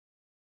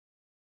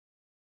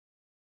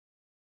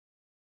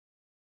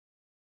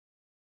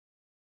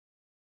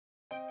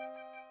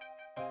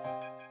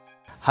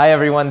Hi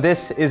everyone,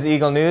 this is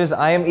Eagle News.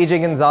 I am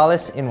EJ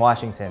Gonzalez in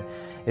Washington.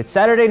 It's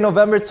Saturday,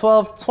 November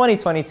 12,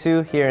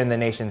 2022 here in the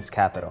nation's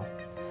capital.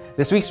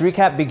 This week's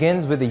recap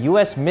begins with the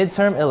U.S.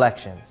 midterm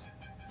elections.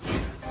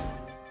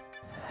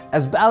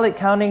 As ballot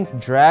counting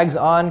drags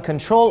on,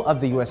 control of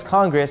the U.S.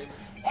 Congress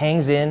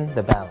hangs in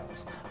the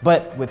balance.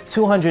 But with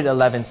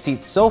 211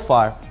 seats so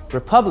far,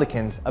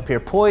 Republicans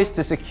appear poised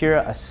to secure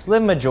a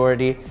slim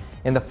majority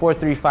in the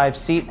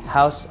 435-seat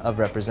House of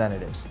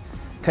Representatives.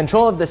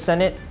 Control of the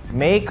Senate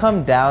may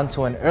come down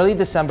to an early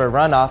December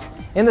runoff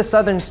in the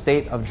southern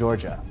state of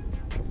Georgia.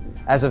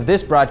 As of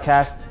this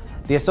broadcast,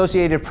 the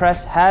Associated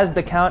Press has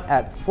the count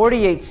at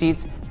 48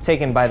 seats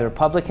taken by the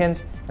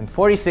Republicans and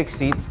 46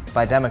 seats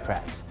by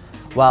Democrats,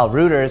 while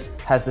Reuters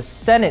has the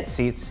Senate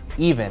seats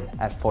even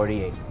at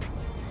 48.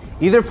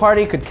 Either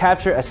party could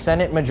capture a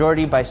Senate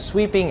majority by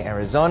sweeping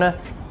Arizona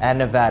and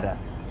Nevada.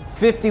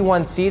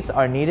 51 seats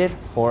are needed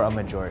for a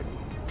majority.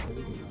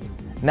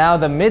 Now,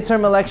 the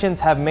midterm elections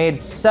have made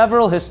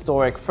several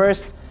historic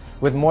firsts,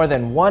 with more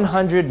than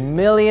 100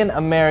 million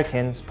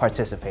Americans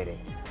participating.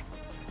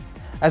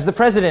 As the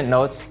president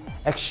notes,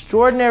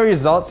 extraordinary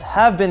results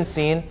have been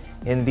seen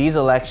in these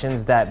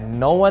elections that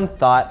no one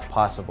thought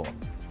possible.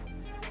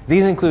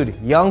 These include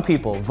young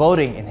people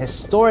voting in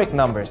historic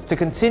numbers to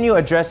continue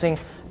addressing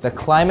the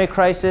climate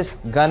crisis,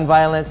 gun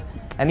violence,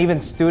 and even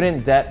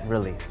student debt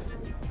relief.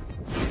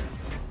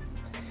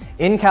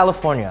 In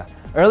California,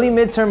 early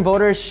midterm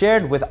voters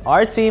shared with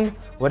our team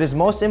what is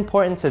most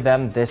important to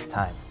them this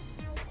time,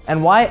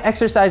 and why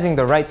exercising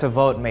the right to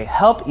vote may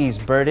help ease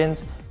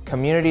burdens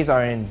communities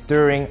are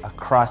enduring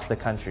across the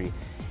country.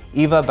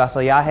 Eva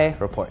Basayahe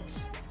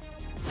reports.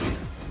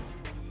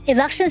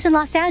 Elections in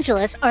Los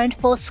Angeles are in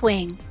full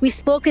swing. We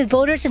spoke with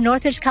voters in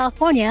Northridge,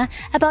 California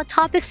about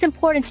topics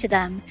important to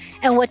them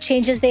and what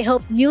changes they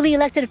hope newly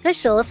elected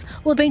officials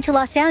will bring to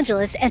Los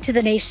Angeles and to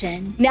the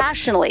nation.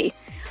 Nationally,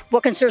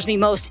 what concerns me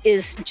most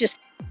is just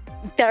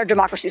that our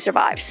democracy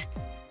survives.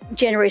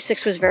 January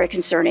 6th was very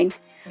concerning.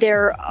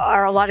 There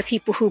are a lot of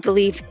people who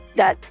believe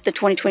that the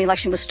 2020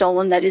 election was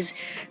stolen. That is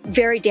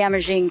very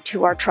damaging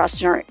to our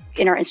trust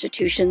in our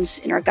institutions,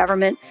 in our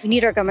government. We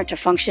need our government to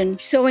function.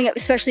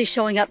 Especially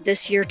showing up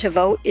this year to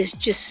vote is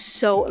just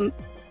so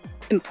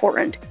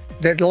important.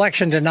 The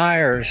election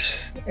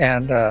deniers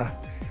and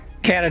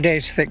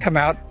candidates that come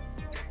out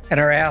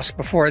and are asked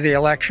before the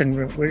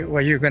election,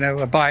 well, you're going to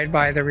abide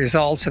by the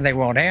results, and they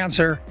won't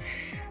answer.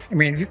 I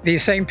mean,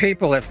 these same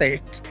people, if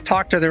they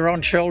talk to their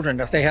own children,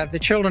 if the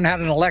children had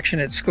an election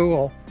at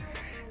school,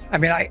 I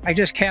mean, I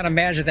just can't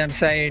imagine them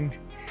saying,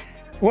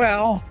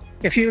 well,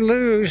 if you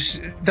lose,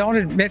 don't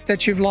admit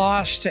that you've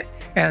lost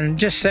and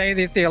just say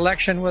that the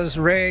election was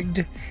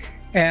rigged.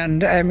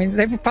 And I mean,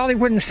 they probably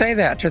wouldn't say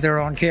that to their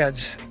own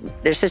kids.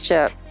 There's such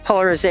a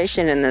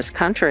polarization in this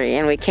country,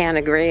 and we can't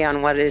agree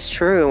on what is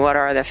true, what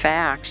are the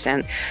facts.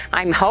 And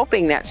I'm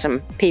hoping that some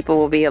people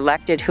will be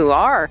elected who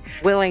are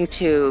willing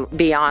to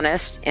be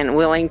honest and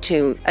willing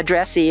to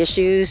address the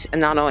issues,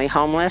 and not only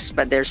homeless,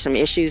 but there's some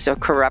issues of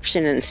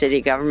corruption in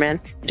city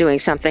government, doing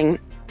something,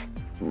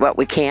 what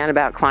we can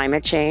about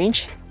climate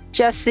change.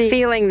 Just the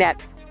feeling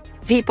that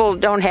people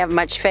don't have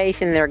much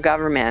faith in their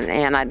government,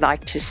 and I'd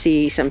like to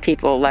see some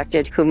people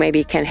elected who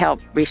maybe can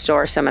help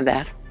restore some of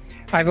that.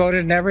 I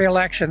voted in every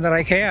election that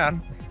I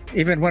can.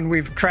 Even when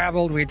we've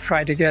traveled, we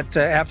tried to get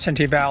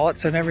absentee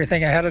ballots and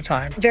everything ahead of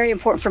time. Very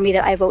important for me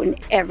that I vote in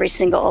every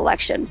single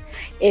election.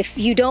 If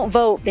you don't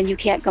vote, then you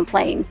can't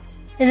complain.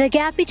 The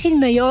gap between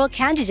mayoral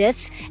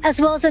candidates,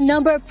 as well as a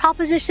number of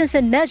propositions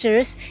and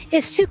measures,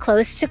 is too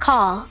close to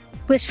call,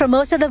 which for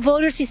most of the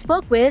voters we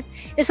spoke with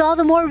is all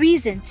the more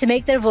reason to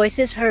make their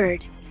voices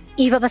heard.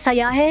 Eva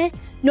Basayahe,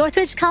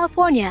 Northridge,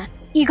 California,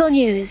 Eagle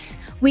News.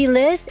 We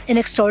live in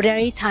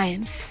extraordinary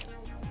times.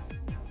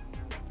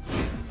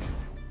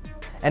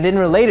 And in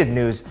related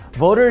news,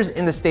 voters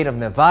in the state of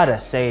Nevada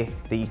say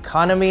the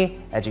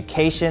economy,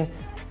 education,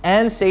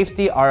 and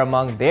safety are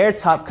among their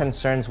top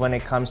concerns when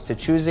it comes to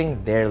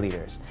choosing their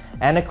leaders.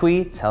 Anna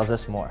Kui tells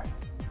us more.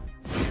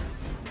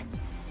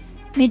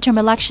 Midterm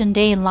election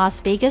day in Las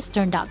Vegas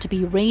turned out to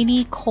be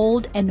rainy,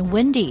 cold, and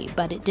windy,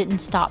 but it didn't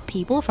stop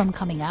people from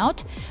coming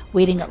out,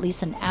 waiting at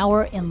least an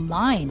hour in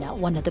line at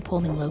one of the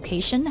polling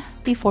locations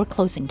before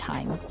closing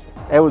time.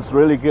 It was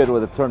really good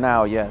with the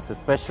turnout, yes,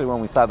 especially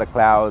when we saw the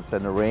clouds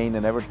and the rain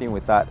and everything. We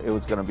thought it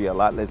was going to be a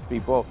lot less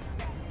people.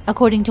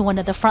 According to one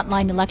of the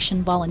frontline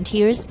election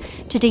volunteers,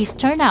 today's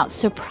turnout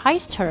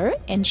surprised her,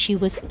 and she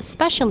was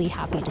especially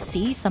happy to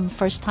see some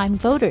first-time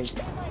voters.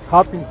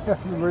 Happy,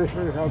 very,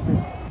 very happy.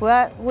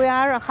 Well, we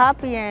are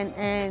happy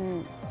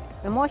and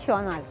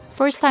emotional.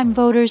 First-time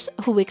voters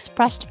who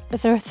expressed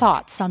their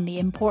thoughts on the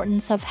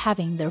importance of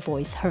having their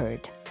voice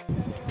heard.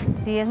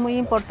 Sí, es muy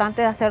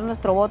importante hacer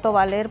nuestro voto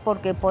valer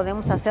porque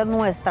podemos hacer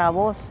nuestra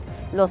voz,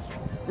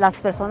 las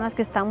personas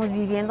que estamos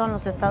viviendo en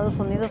los Estados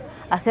Unidos,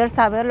 hacer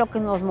saber lo que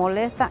nos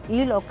molesta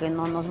y lo que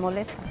no nos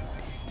molesta.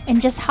 And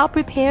just how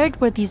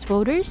prepared were these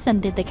voters,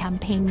 and did the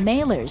campaign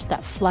mailers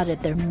that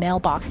flooded their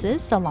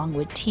mailboxes along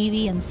with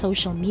TV and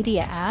social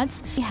media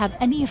ads have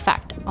any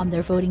effect on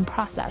their voting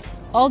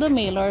process? All the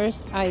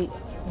mailers, I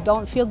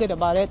don't feel good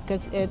about it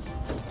because it's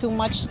too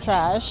much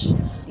trash.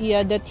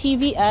 Yeah, the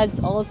TV ads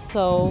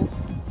also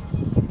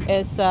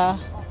is,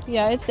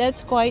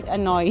 it's quite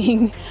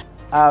annoying.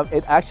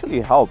 It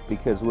actually helped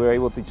because we were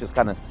able to just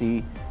kind of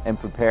see and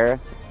prepare.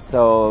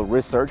 So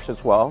research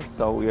as well.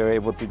 So we were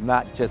able to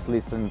not just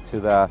listen to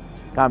the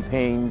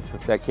campaigns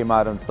that came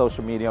out on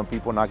social media and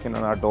people knocking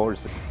on our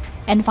doors.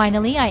 And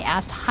finally, I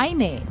asked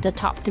Jaime the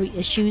top 3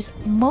 issues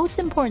most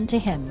important to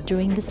him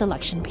during this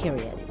election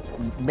period.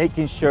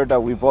 Making sure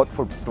that we vote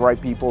for the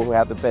right people who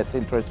have the best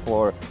interest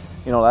for,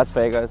 Las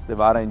Vegas,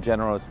 Nevada in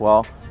general as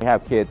well. We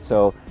have kids,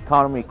 so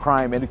economy,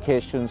 crime,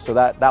 education, so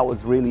that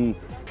was really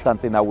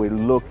something that we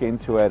look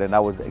into it, and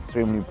that was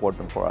extremely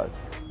important for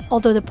us.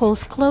 Although the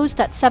polls closed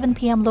at 7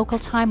 p.m. local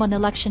time on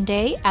Election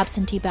Day,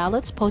 absentee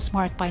ballots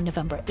postmarked by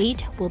November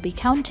 8 will be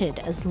counted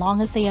as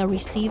long as they are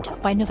received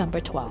by November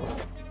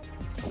 12.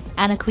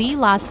 Anna Cui,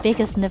 Las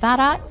Vegas,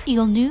 Nevada,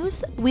 Eagle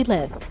News, we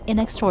live in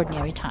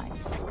extraordinary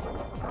times.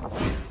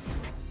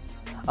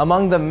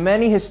 Among the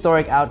many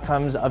historic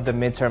outcomes of the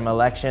midterm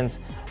elections,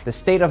 the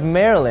state of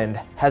Maryland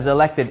has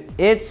elected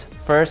its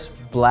first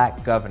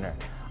black governor.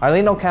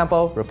 Arlene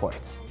Ocampo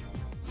reports.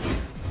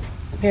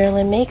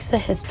 Maryland makes the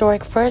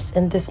historic first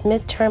in this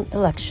midterm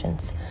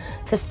elections.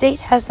 The state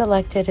has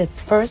elected its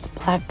first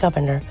black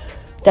governor,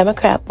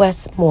 Democrat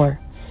Wes Moore.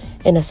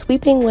 In a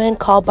sweeping win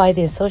called by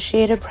the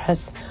Associated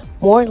Press,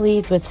 Moore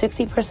leads with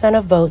 60%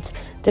 of votes,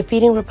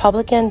 defeating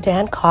Republican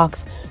Dan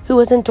Cox, who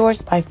was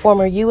endorsed by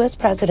former U.S.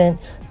 President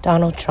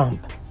Donald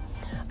Trump.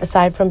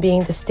 Aside from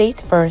being the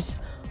state's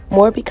first,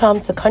 Moore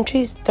becomes the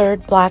country's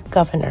third black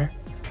governor.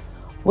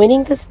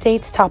 Winning the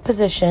state's top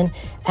position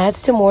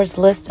adds to Moore's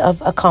list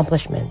of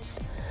accomplishments.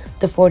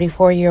 The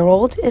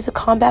 44-year-old is a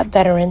combat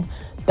veteran,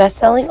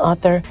 best-selling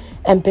author,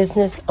 and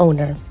business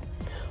owner.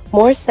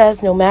 Moore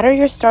says no matter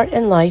your start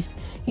in life,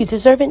 you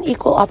deserve an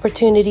equal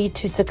opportunity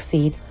to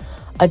succeed,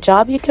 a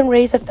job you can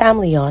raise a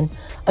family on,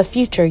 a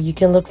future you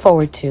can look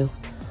forward to.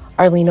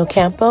 Arlene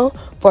Ocampo,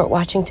 Fort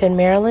Washington,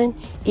 Maryland,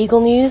 Eagle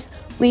News,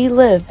 we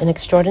live in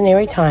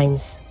extraordinary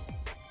times.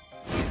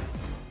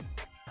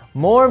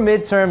 More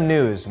midterm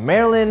news.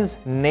 Maryland's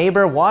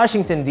neighbor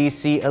Washington,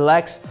 D.C.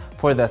 elects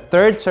for the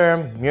third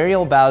term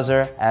Muriel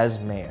Bowser as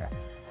mayor.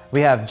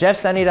 We have Jeff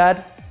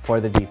Sanidad for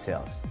the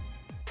details.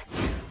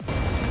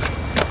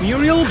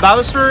 Muriel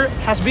Bowser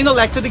has been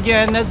elected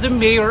again as the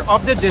mayor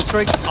of the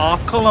District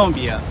of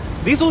Columbia.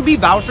 This will be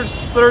Bowser's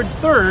third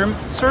term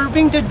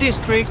serving the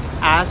district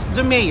as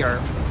the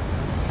mayor.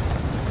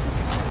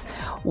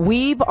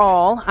 We've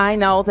all, I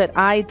know that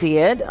I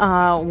did,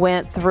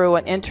 went through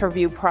an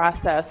interview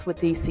process with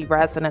DC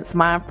residents,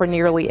 mine for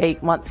nearly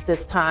 8 months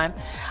this time,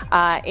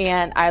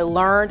 and I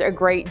learned a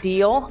great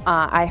deal.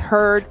 I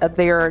heard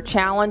their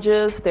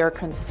challenges, their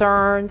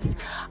concerns,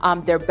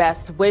 their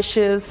best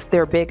wishes,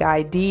 their big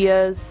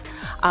ideas.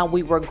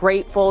 We were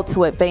grateful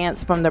to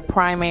advance from the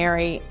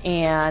primary,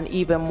 and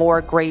even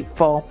more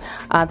grateful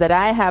that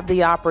I have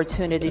the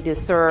opportunity to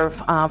serve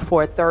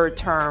for a third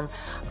term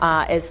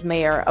as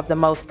mayor of the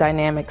most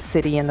dynamic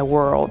city in the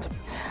world.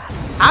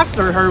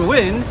 After her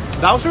win,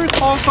 Bowser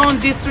calls on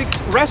district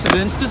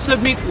residents to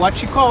submit what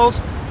she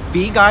calls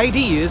big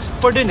ideas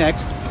for the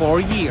next 4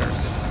 years.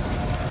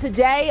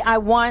 Today, I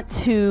want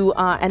to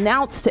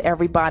announce to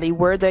everybody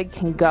where they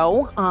can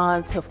go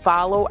to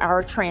follow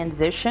our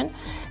transition,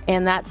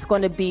 and that's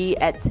going to be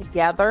at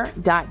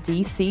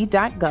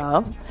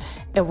together.dc.gov.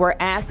 And we're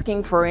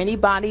asking for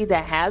anybody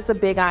that has a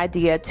big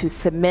idea to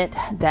submit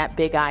that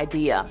big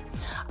idea.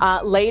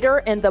 Later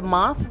in the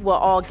month, we'll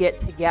all get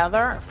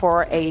together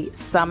for a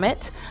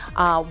summit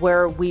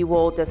where we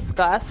will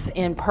discuss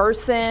in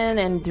person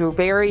and through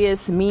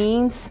various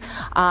means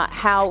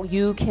how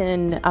you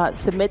can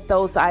submit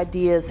those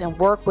ideas and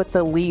work with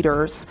the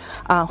leaders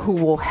who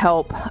will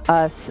help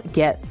us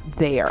get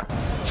there.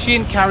 She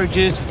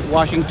encourages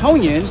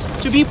Washingtonians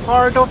to be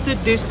part of the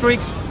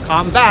district's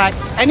comeback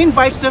and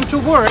invites them to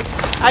work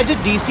at the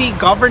DC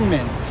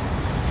government.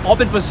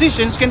 Open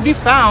positions can be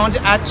found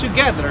at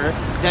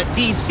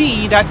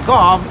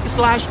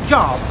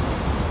together.dc.gov/jobs.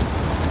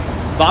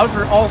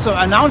 Bowser also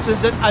announces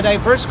that a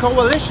diverse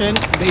coalition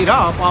made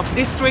up of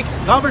district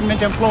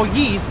government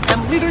employees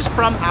and leaders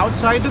from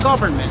outside the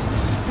government,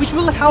 which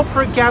will help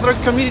her gather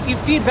community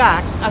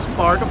feedbacks as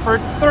part of her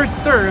third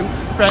term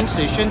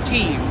transition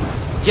team.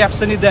 Jeff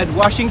Sanidad,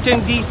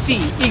 Washington,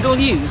 D.C., Eagle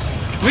News.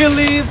 We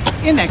live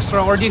in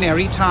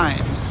extraordinary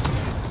times.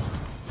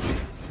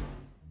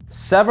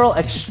 Several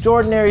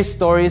extraordinary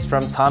stories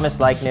from Thomas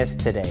Likeness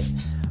today.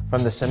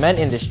 From the cement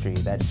industry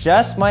that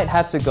just might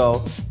have to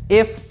go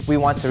if we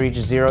want to reach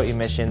zero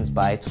emissions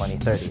by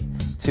 2030,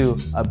 to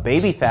a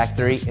baby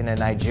factory in a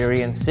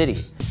Nigerian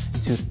city,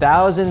 to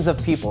thousands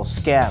of people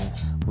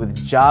scammed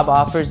with job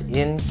offers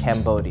in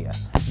Cambodia.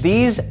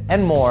 These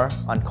and more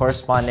on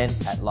Correspondent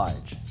at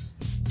Large.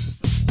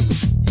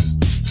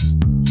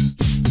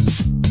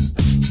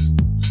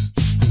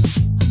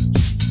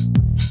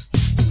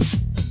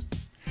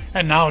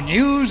 And now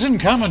news and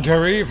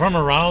commentary from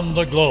around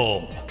the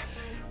globe.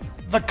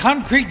 The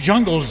concrete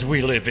jungles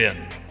we live in,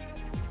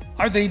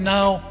 are they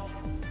now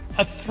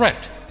a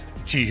threat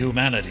to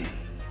humanity.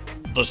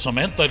 The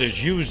cement that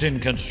is used in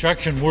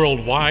construction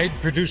worldwide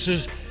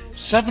produces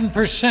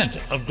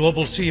 7% of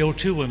global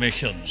CO2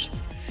 emissions.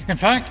 In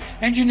fact,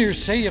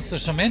 engineers say if the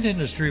cement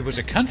industry was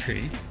a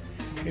country,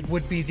 it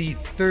would be the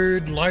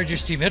third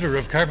largest emitter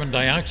of carbon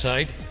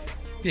dioxide,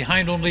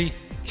 behind only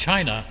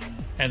China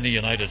and the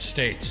United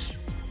States.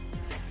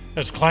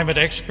 As climate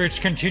experts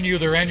continue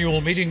their annual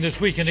meeting this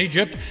week in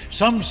Egypt,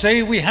 some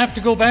say we have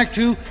to go back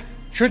to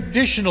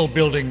traditional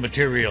building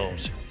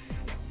materials.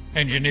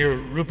 Engineer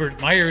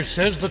Rupert Myers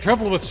says the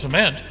trouble with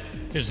cement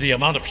is the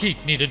amount of heat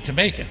needed to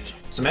make it.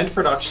 Cement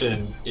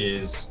production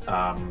is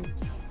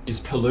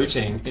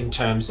polluting in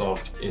terms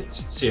of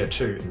its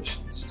CO2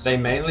 emissions. They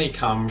mainly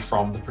come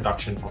from the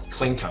production of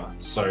clinker,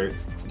 so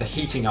the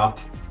heating up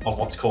of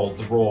what's called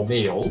the raw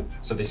meal,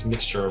 so this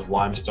mixture of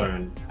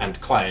limestone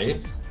and clay,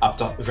 up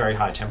to very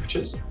high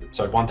temperatures,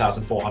 so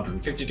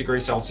 1,450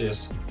 degrees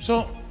Celsius.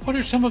 So what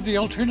are some of the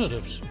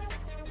alternatives?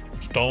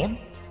 Stone,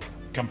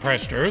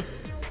 compressed earth,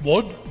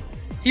 wood,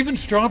 even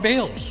straw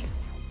bales.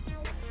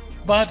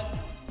 But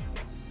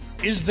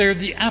is there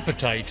the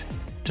appetite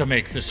to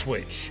make the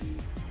switch?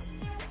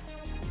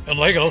 In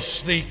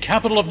Lagos, the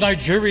capital of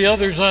Nigeria,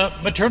 there's a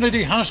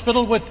maternity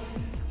hospital with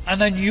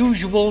an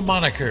unusual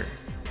moniker.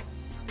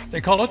 They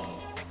call it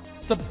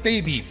the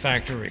Baby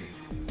Factory.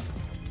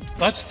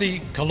 That's the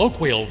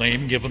colloquial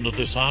name given to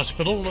this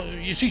hospital.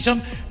 You see,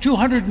 some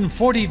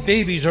 240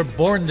 babies are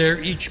born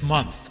there each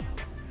month.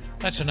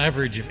 That's an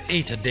average of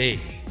 8 a day.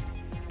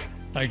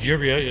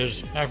 Nigeria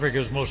is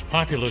Africa's most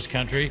populous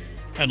country,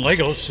 and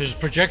Lagos is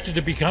projected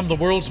to become the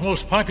world's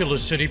most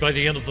populous city by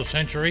the end of the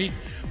century,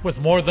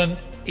 with more than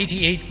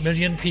 88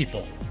 million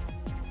people.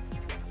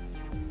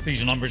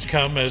 These numbers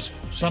come as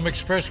some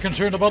express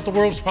concern about the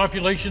world's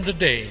population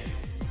today.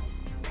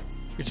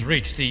 It's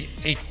reached the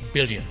 8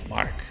 billion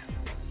mark.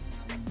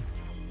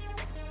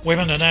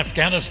 Women in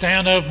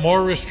Afghanistan have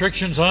more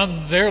restrictions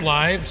on their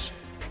lives.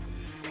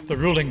 The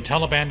ruling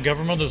Taliban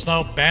government has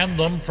now banned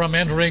them from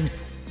entering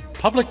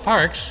public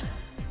parks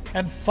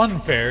and fun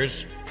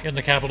fairs in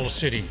the capital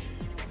city.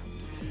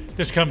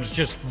 This comes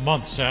just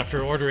months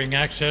after ordering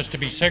access to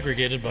be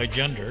segregated by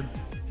gender.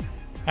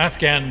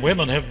 Afghan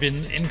women have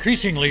been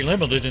increasingly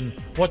limited in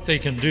what they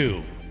can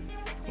do.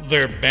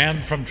 They're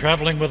banned from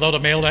traveling without a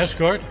male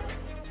escort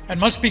and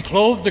must be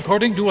clothed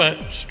according to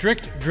a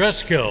strict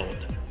dress code.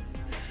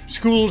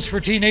 Schools for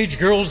teenage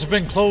girls have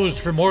been closed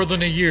for more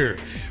than a year.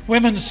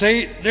 Women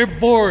say they're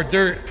bored,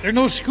 there are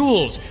no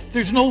schools,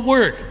 there's no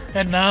work,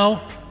 and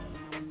now,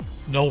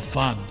 no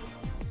fun.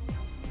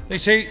 They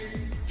say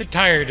they're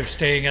tired of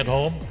staying at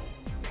home.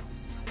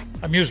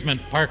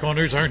 Amusement park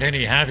owners aren't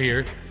any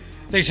happier.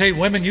 They say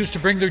women used to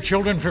bring their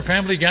children for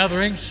family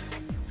gatherings.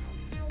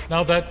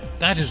 Now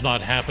that is not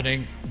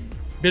happening,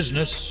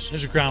 business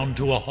has ground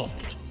to a halt.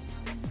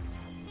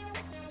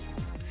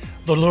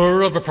 The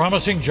lure of a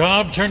promising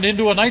job turned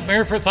into a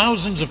nightmare for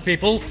thousands of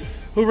people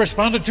who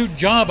responded to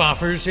job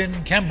offers in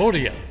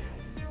Cambodia.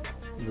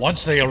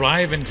 Once they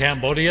arrive in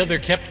Cambodia, they're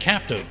kept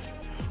captive,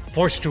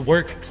 forced to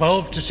work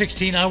 12 to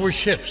 16-hour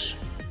shifts,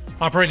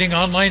 operating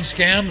online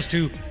scams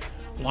to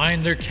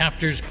line their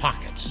captors'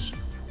 pockets.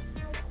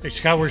 They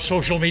scour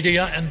social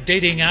media and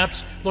dating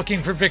apps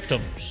looking for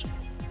victims.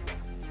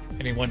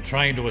 Anyone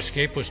trying to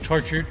escape was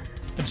tortured,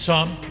 and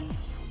some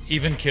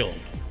even killed.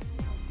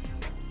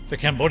 The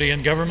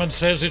Cambodian government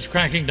says it's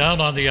cracking down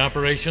on the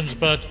operations,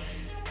 but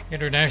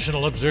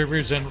international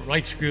observers and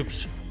rights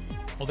groups,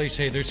 well, they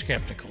say they're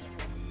skeptical.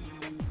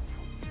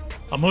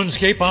 A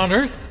moonscape on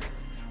Earth?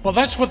 Well,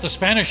 that's what the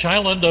Spanish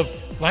island of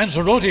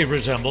Lanzarote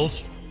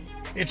resembles.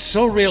 It's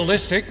so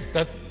realistic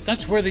that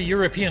that's where the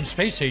European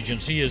Space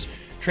Agency is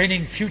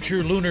training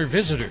future lunar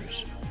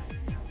visitors.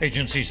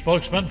 Agency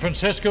spokesman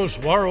Francesco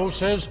Suaro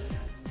says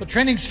the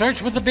training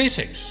starts with the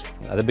basics.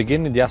 At the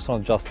beginning, the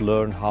astronauts just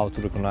learn how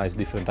to recognize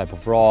different types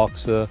of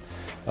rocks,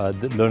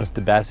 learns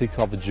the basics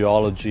of the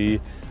geology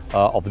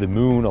of the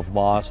Moon, of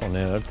Mars, on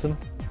Earth.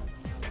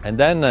 And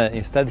then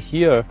instead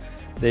here,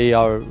 they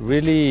are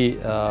really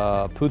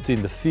put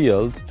in the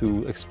field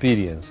to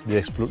experience the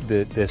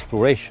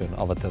exploration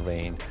of a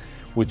terrain,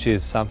 which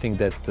is something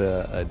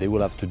that they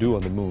will have to do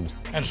on the Moon.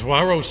 And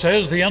Suaro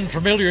says the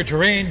unfamiliar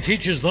terrain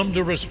teaches them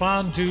to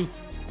respond to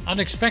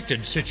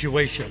unexpected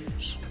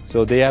situations.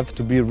 So they have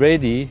to be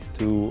ready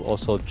to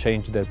also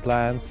change their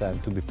plans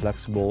and to be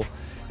flexible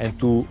and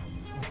to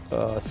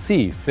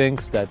see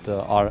things that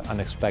are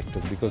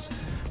unexpected, because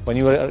when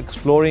you are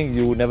exploring,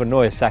 you never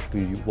know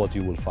exactly what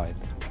you will find.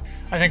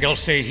 I think I'll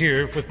stay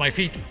here with my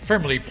feet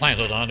firmly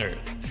planted on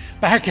Earth.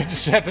 Back in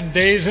 7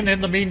 days, and in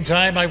the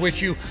meantime, I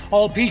wish you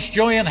all peace,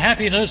 joy, and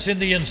happiness in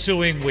the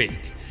ensuing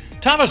week.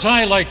 Thomas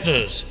I.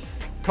 Likeness,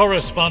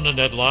 Correspondent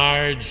at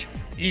Large,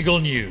 Eagle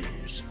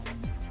News.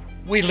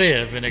 We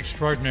live in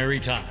extraordinary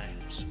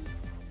times.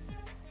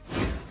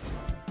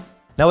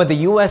 Now, with the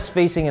U.S.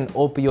 facing an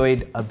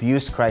opioid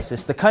abuse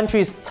crisis, the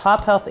country's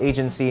top health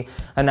agency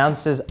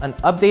announces an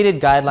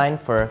updated guideline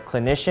for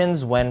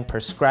clinicians when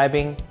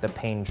prescribing the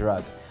pain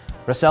drug.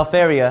 Rosel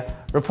Feria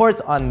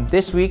reports on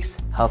this week's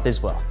Health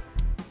is Wealth.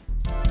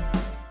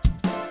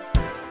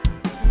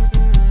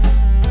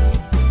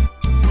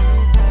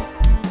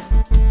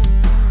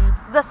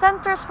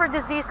 Centers for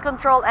Disease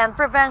Control and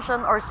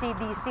Prevention, or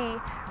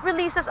CDC,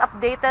 releases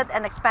updated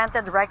and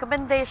expanded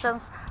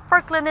recommendations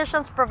for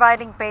clinicians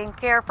providing pain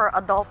care for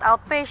adult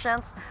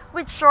outpatients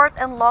with short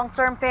and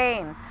long-term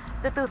pain.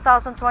 The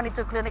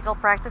 2022 Clinical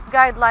Practice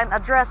Guideline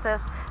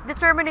addresses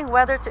determining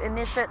whether to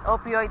initiate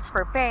opioids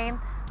for pain,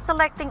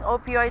 selecting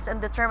opioids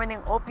and determining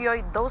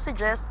opioid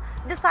dosages,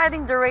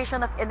 deciding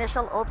duration of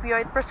initial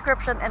opioid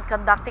prescription and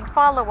conducting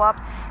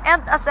follow-up,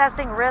 and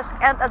assessing risk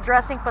and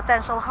addressing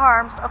potential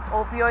harms of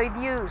opioid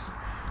use.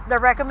 The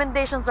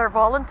recommendations are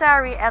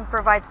voluntary and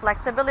provide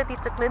flexibility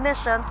to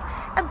clinicians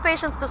and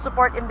patients to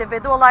support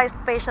individualized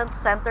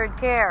patient-centered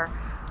care.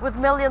 With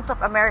millions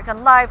of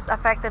American lives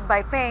affected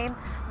by pain,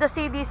 the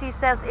CDC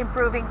says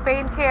improving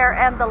pain care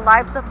and the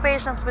lives of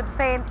patients with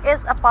pain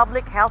is a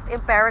public health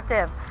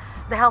imperative.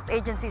 The health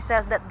agency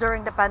says that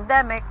during the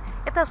pandemic,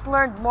 it has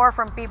learned more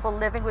from people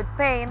living with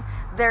pain,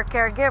 their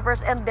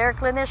caregivers, and their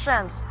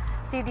clinicians.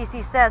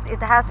 CDC says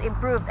it has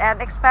improved and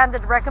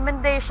expanded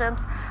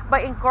recommendations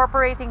by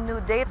incorporating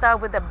new data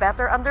with a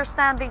better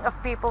understanding of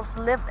people's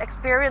lived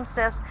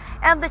experiences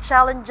and the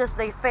challenges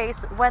they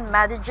face when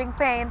managing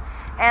pain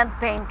and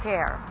pain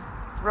care.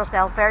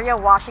 Rosel Feria,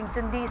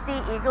 Washington, D.C.,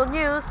 Eagle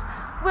News.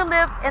 We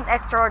live in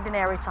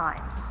extraordinary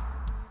times.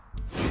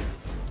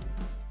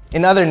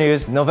 In other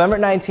news, November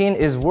 19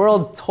 is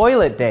World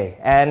Toilet Day,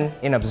 and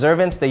in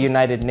observance, the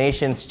United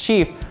Nations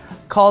chief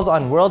calls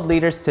on world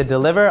leaders to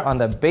deliver on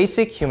the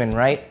basic human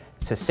right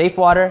to safe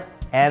water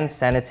and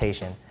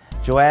sanitation.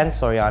 Joanne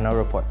Soriano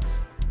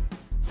reports.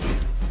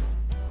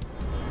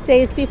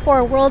 Days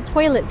before World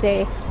Toilet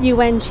Day,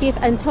 UN Chief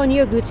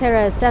Antonio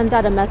Guterres sends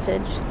out a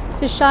message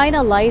to shine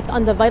a light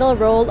on the vital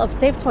role of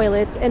safe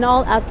toilets in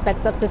all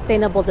aspects of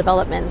sustainable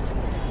development.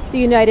 The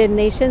United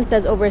Nations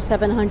says over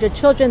 700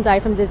 children die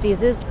from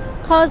diseases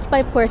caused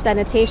by poor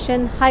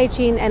sanitation,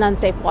 hygiene, and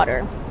unsafe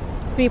water.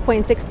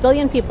 3.6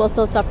 billion people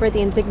still suffer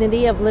the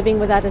indignity of living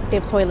without a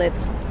safe toilet.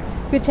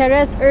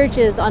 Guterres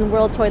urges on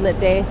World Toilet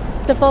Day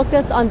to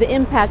focus on the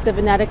impact of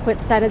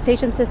inadequate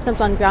sanitation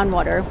systems on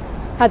groundwater,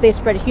 how they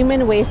spread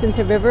human waste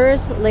into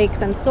rivers,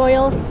 lakes, and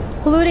soil,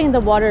 polluting the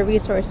water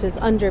resources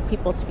under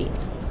people's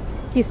feet.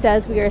 He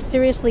says we are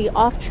seriously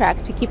off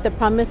track to keep the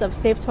promise of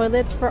safe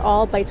toilets for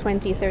all by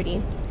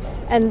 2030.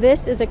 And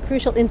this is a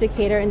crucial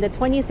indicator in the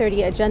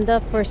 2030 Agenda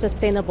for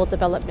Sustainable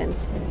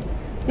Development.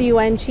 The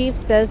UN chief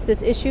says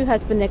this issue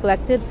has been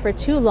neglected for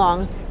too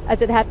long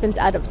as it happens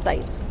out of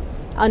sight,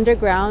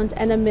 underground,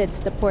 and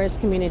amidst the poorest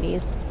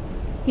communities.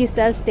 He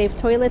says safe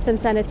toilets and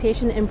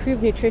sanitation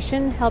improve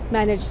nutrition, help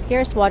manage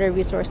scarce water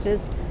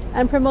resources,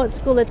 and promote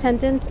school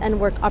attendance and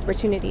work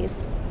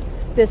opportunities.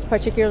 This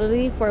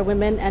particularly for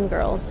women and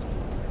girls.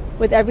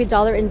 With every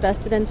dollar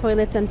invested in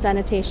toilets and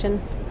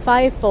sanitation,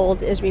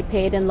 fivefold is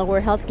repaid in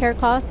lower healthcare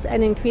costs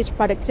and increased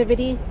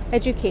productivity,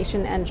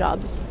 education, and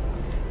jobs.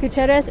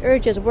 Guterres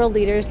urges world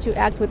leaders to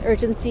act with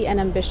urgency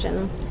and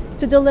ambition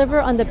to deliver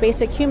on the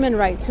basic human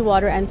right to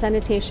water and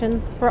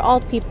sanitation for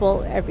all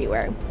people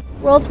everywhere.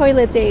 World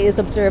Toilet Day is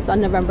observed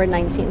on November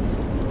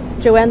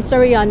 19th. Joanne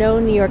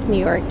Soriano, New York, New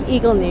York,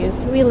 Eagle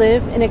News. We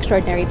live in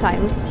extraordinary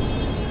times.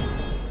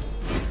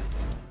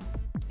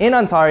 In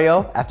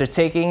Ontario, after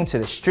taking to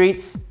the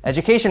streets,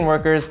 education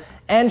workers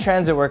and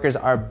transit workers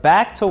are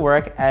back to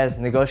work as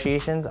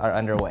negotiations are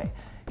underway.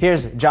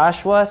 Here's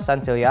Joshua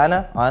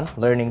Santillana on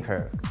Learning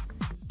Curve.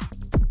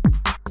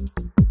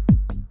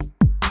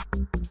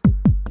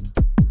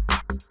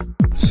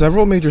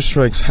 Several major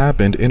strikes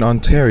happened in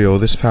Ontario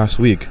this past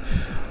week.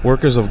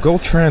 Workers of GO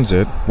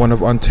Transit, one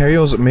of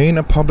Ontario's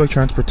main public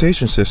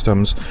transportation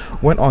systems,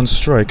 went on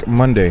strike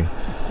Monday.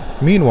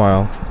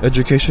 Meanwhile,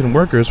 education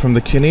workers from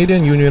the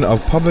Canadian Union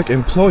of Public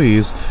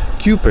Employees,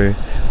 CUPE,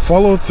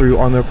 followed through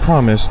on their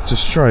promise to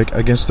strike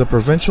against the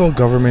provincial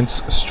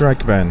government's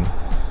strike ban.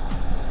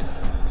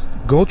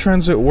 GO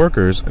Transit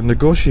workers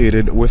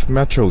negotiated with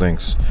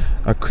Metrolinx,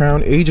 a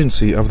crown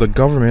agency of the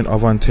Government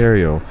of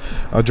Ontario,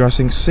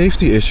 addressing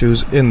safety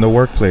issues in the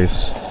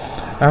workplace.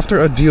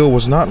 After a deal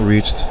was not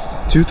reached,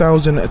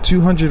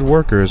 2,200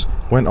 workers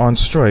went on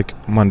strike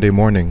Monday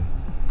morning.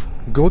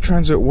 GO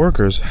Transit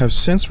workers have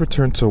since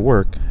returned to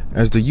work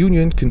as the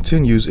union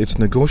continues its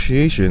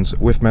negotiations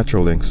with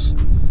Metrolinx.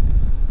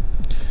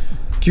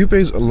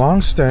 CUPE's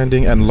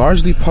long-standing and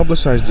largely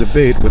publicized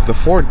debate with the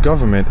Ford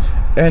government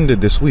ended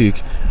this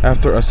week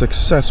after a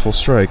successful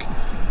strike.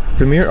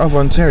 Premier of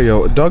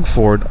Ontario Doug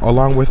Ford,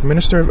 along with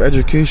Minister of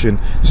Education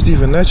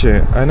Stephen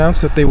Lecce,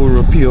 announced that they will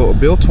repeal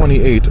Bill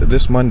 28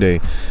 this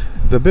Monday.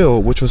 The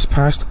bill, which was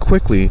passed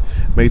quickly,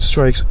 made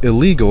strikes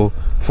illegal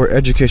for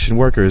education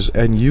workers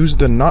and used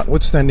the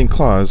notwithstanding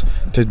clause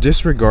to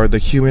disregard the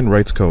Human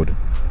Rights Code.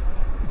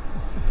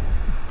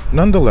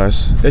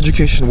 Nonetheless,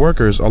 education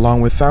workers, along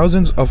with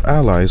thousands of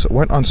allies,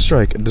 went on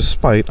strike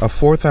despite a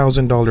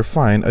 $4,000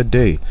 fine a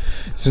day.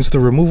 Since the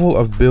removal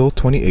of Bill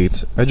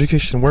 28,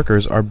 education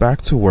workers are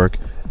back to work,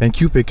 and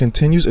CUPE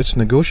continues its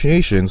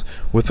negotiations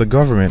with the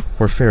government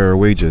for fairer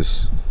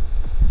wages.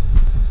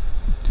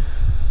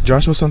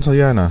 Joshua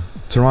Santillana,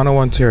 Toronto,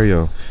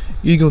 Ontario,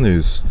 Eagle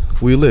News.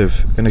 We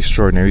live in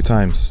extraordinary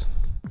times.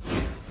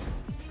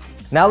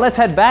 Now let's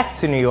head back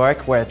to New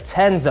York, where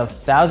tens of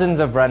thousands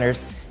of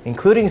runners,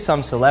 including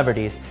some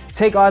celebrities,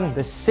 take on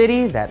the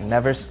city that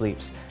never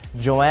sleeps.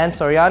 Joanne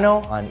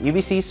Soriano on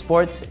EBC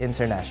Sports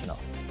International.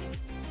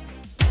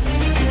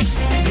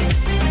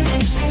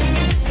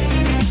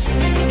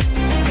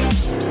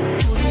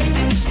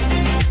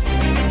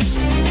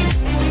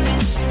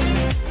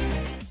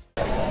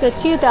 The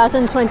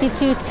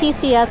 2022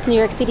 TCS New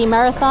York City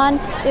Marathon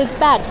is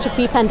back to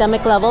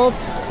pre-pandemic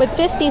levels, with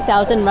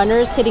 50,000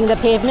 runners hitting the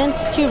pavement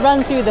to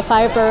run through the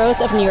 5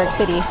 boroughs of New York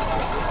City.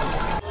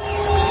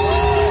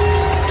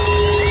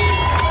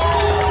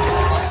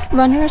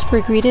 Runners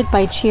were greeted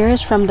by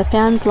cheers from the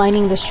fans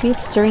lining the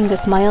streets during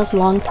this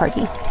miles-long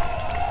party.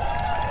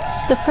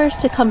 The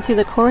first to come through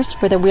the course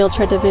were the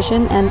wheelchair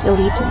division and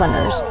elite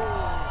runners.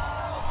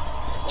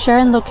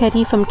 Sharon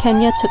Lokedi from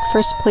Kenya took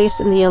first place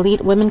in the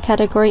elite women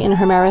category in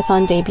her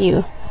marathon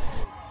debut.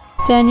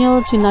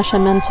 Daniel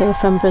Dunashamento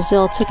from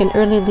Brazil took an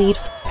early lead.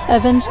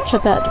 Evans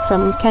Chebet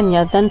from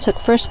Kenya then took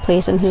first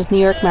place in his New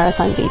York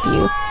Marathon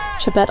debut.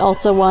 Chebet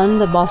also won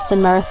the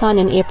Boston Marathon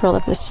in April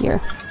of this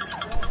year.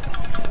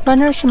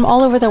 Runners from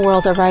all over the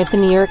world arrived in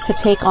New York to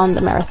take on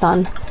the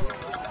marathon.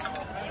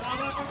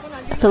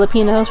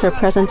 Filipinos were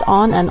present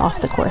on and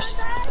off the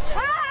course.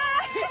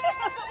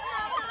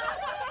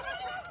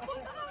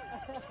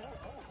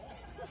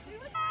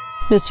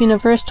 Miss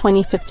Universe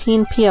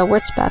 2015 Pia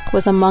Wurtzbach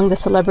was among the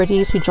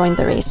celebrities who joined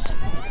the race.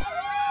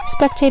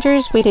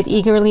 Spectators waited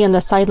eagerly on the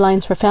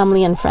sidelines for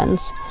family and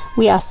friends.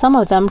 We asked some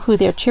of them who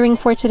they're cheering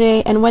for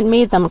today and what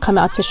made them come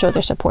out to show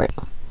their support.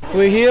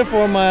 We're here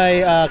for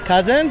my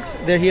cousins.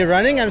 They're here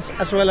running, as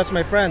well as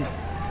my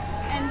friends.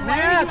 And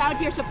why are you out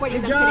here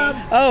supporting them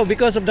today? Oh,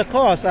 because of the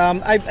cause.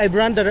 I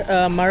ran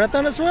the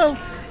marathon as well,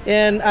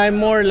 and I'm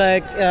more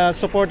like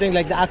supporting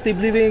like the active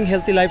living,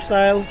 healthy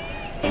lifestyle.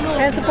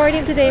 I'm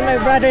supporting today my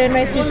brother and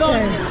my sister.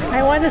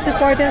 I want to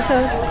support them so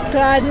to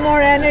add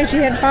more energy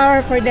and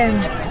power for them.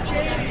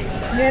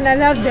 And I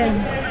love them.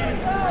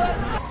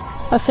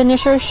 A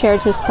finisher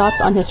shared his thoughts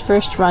on his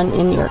first run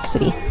in New York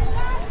City.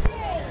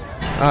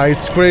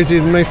 It's crazy.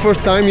 It's my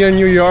first time here in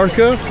New York.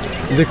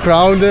 The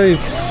crowd is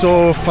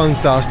so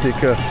fantastic.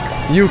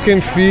 You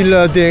can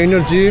feel the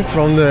energy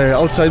from the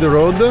outside the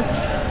road.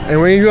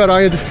 And when you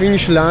arrive at the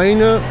finish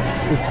line,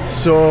 it's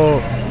so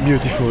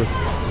beautiful.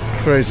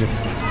 Crazy.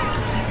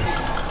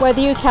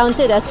 Whether you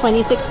count it as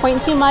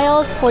 26.2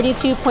 miles,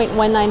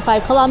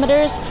 42.195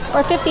 kilometers,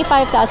 or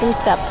 55,000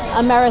 steps,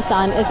 a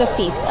marathon is a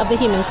feat of the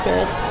human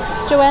spirit.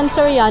 Joanne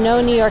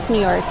Soriano, New York, New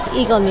York.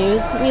 Eagle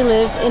News. We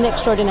live in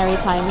extraordinary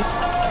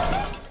times.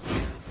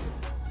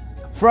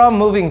 From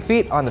moving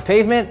feet on the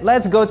pavement,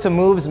 let's go to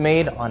moves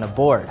made on a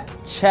board.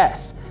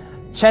 Chess.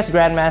 Chess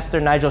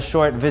Grandmaster Nigel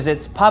Short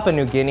visits Papua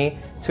New Guinea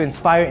to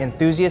inspire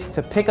enthusiasts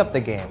to pick up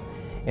the game.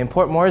 In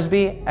Port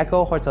Moresby,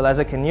 Echo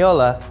Hortaleza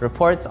Canyola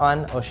reports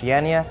on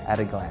Oceania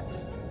at a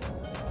glance.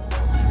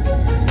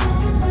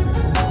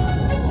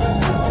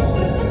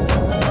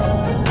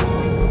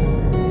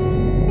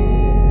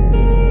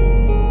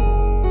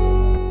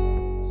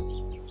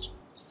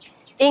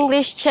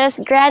 English chess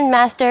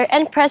grandmaster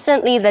and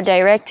presently the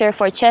director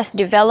for chess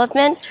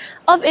development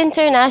of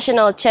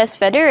International Chess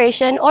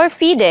Federation or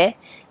FIDE,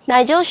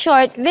 Nigel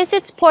Short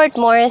visits Port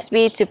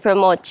Moresby to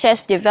promote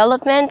chess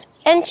development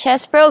and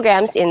chess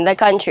programs in the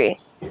country.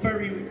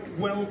 Very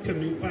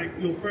welcome, in fact,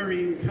 you're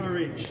very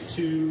encouraged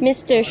to...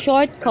 Mr.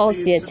 Short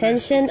calls the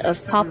attention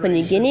of Papua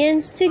New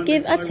Guineans to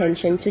give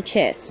attention to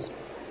chess.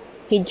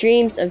 He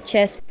dreams of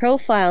chess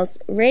profiles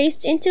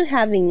raised into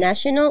having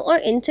national or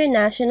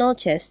international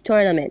chess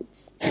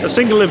tournaments. A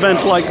single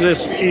event like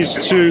this is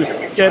to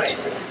get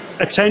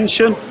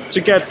attention, to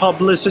get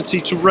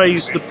publicity, to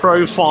raise the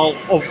profile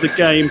of the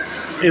game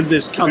in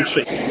this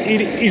country.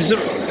 It is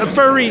a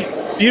very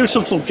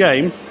beautiful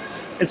game.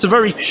 It's a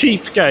very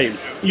cheap game.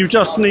 You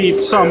just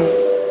need some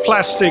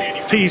plastic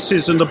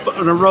pieces and a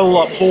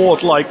roll-up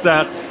board like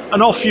that,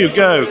 and off you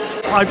go.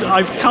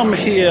 I've come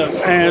here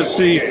as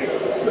the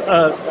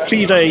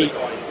FIDE,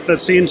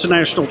 that's the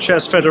International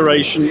Chess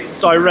Federation,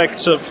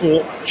 Director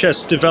for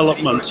Chess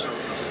Development.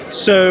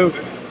 So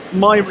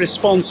my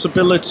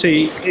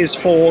responsibility is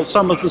for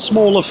some of the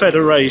smaller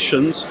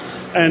federations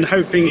and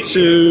hoping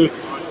to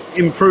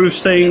improve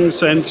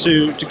things and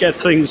to get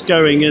things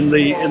going in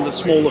the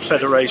smaller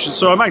federations.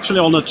 So I'm actually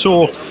on a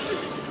tour,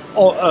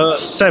 a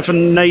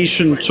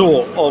 7-nation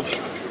tour of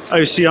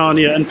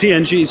Oceania, and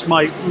PNG is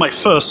my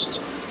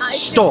first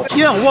stop.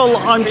 Yeah, well,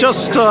 I'm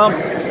just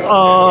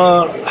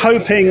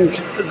hoping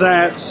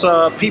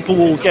that people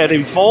will get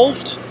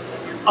involved,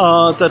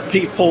 that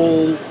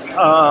people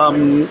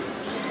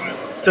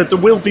that there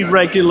will be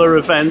regular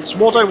events.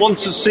 What I want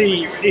to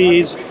see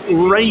is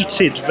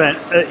rated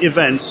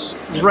events,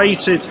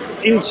 rated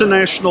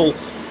international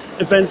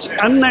events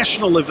and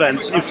national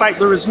events. In fact,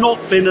 there has not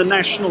been a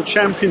national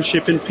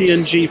championship in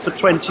PNG for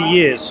 20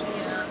 years,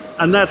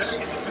 and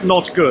that's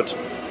not good.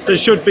 There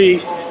should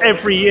be,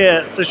 every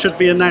year, there should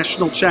be a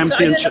national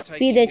championship.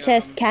 FIDE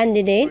chess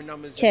candidate,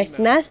 chess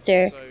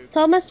master,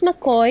 Thomas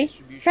McCoy,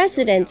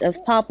 president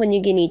of Papua New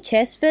Guinea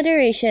Chess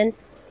Federation,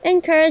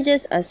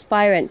 encourages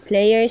aspirant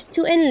players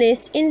to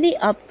enlist in the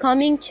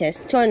upcoming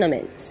chess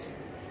tournaments.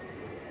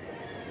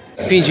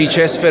 PNG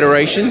Chess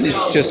Federation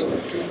is just,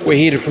 we're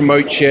here to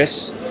promote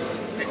chess,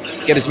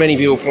 get as many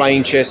people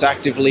playing chess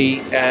actively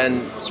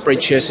and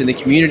spread chess in the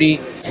community.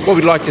 What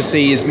we'd like to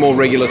see is more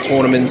regular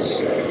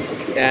tournaments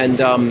and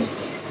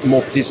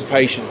more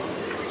participation.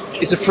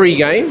 It's a free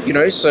game, you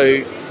know,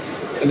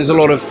 and there's a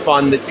lot of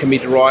fun that can be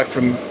derived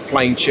from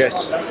playing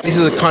chess. This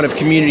is a kind of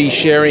community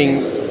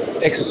sharing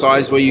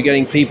exercise where you're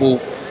getting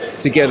people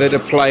together to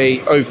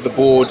play over the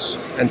board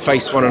and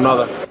face one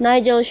another.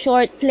 Nigel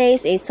Short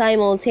plays a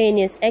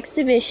simultaneous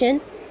exhibition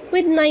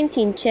with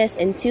 19 chess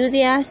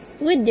enthusiasts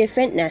with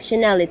different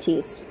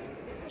nationalities.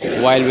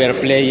 While we're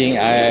playing,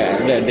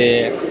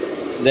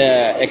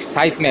 the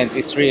excitement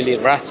is really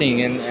rushing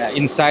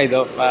inside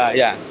of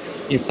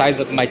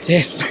my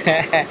chest,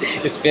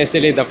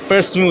 especially the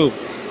first move.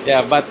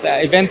 Yeah, but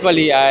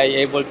eventually I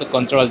able to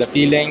control the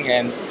feeling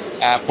and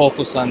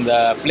focus on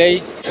the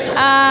play.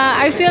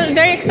 I feel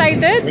very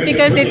excited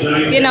because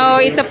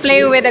it's a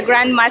play with a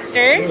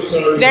grandmaster.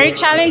 It's very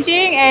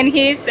challenging and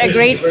he's a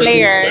great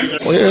player.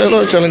 Well, yeah, a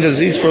lot of challenges.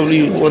 He's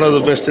probably one of the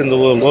best in the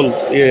world.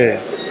 Well,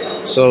 yeah.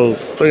 So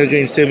playing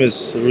against him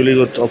is a really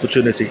good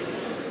opportunity.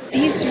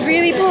 He's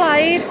really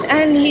polite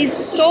and he's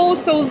so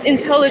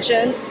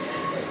intelligent.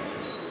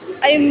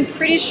 I'm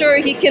pretty sure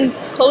he can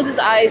close his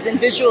eyes and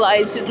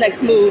visualize his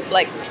next move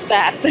like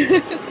that.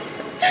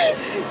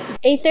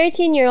 A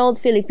 13-year-old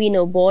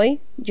Filipino boy,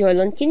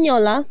 Jorlon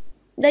Quinola,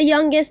 the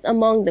youngest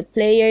among the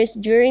players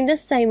during the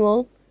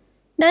simul,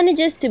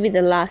 manages to be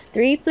the last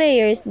 3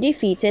 players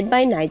defeated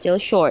by Nigel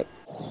Short.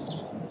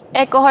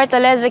 Echo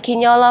Hortaleza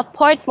Quinola,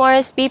 Port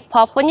Moresby,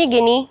 Papua New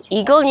Guinea,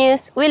 Eagle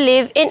News, we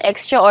live in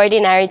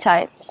extraordinary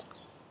times.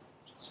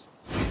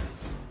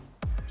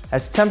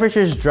 As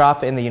temperatures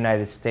drop in the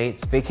United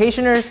States,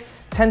 vacationers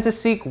tend to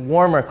seek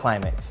warmer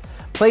climates.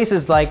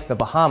 Places like the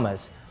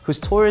Bahamas, whose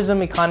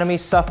tourism economy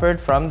suffered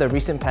from the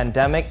recent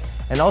pandemic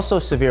and also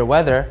severe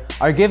weather,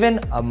 are given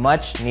a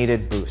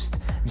much-needed boost.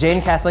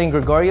 Jane Kathleen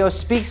Gregorio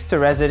speaks to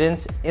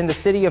residents in the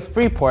city of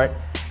Freeport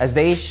as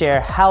they share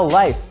how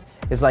life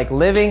is like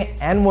living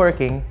and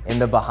working in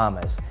the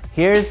Bahamas.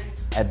 Here's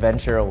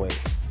Adventure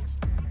Awaits.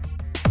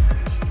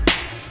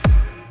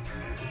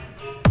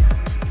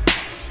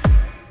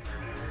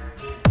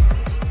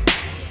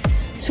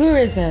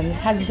 Tourism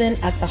has been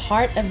at the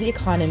heart of the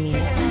economy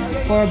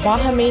for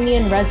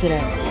Bahamian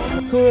residents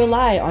who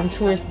rely on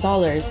tourist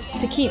dollars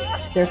to keep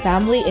their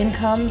family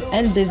income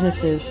and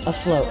businesses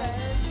afloat.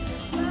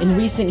 In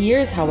recent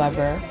years,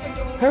 however,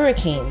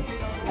 hurricanes,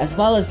 as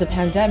well as the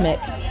pandemic,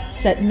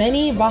 set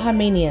many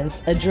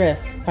Bahamanians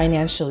adrift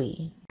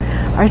financially.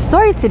 Our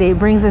story today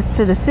brings us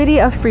to the city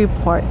of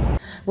Freeport,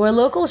 where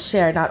locals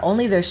share not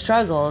only their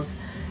struggles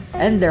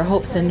and their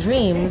hopes and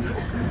dreams,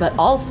 but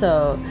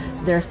also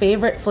their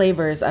favorite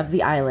flavors of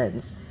the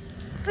islands.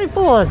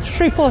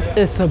 Freeport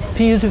is a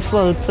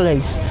beautiful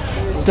place.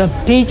 The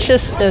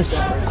beaches is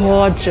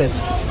gorgeous.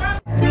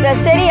 The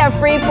city of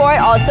Freeport,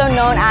 also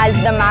known as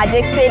the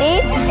Magic City,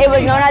 it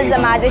was known as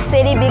the Magic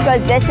City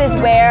because this is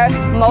where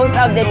most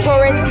of the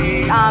tourists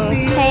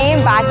came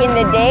back in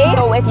the day.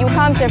 So if you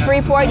come to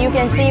Freeport, you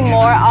can see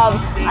more of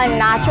a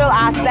natural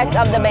aspect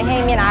of the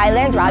Bahamian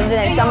Islands rather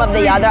than some of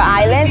the other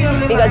islands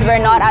because we're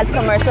not as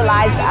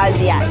commercialized as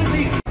yet.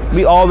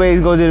 We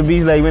always go to the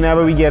beach, like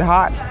whenever we get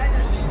hot,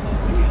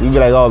 we be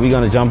like, oh, we're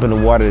gonna jump in the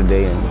water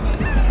today.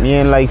 And me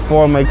and like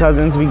 4 of my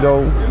cousins, we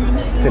go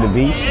to the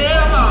beach.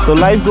 So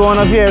life growing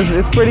up here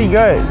is pretty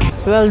good.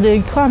 Well, the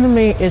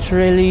economy is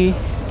really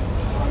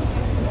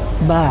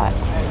bad.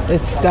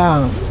 It's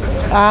down.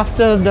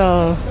 After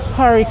the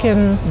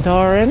Hurricane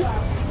Dorian,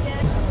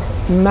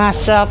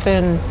 mash up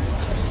in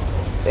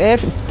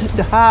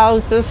the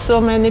houses, so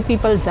many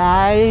people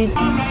died.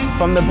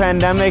 From the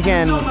pandemic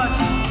and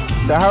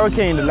the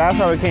hurricane, the last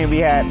hurricane we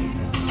had,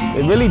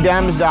 it really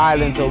damaged the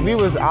island. So we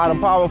was out of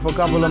power for a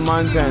couple of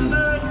months and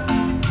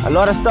a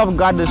lot of stuff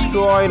got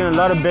destroyed and a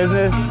lot of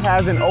business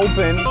hasn't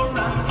opened.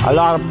 A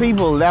lot of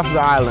people left the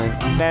island.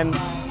 And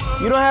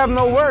you don't have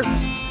no work.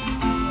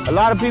 A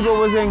lot of people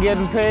wasn't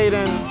getting paid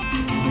and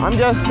I'm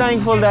just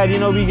thankful that, you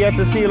know, we get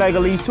to see like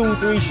at least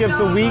 2-3 shifts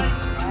a week.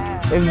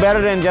 It's better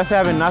than just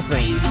having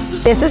nothing.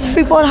 This is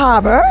Freeport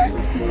Harbor.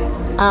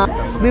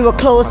 We were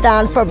closed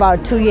down for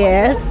about 2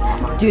 years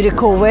due to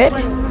COVID,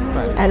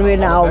 and we're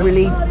now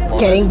really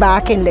getting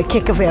back in the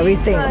kick of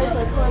everything.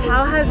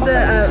 How has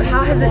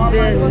it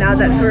been now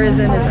that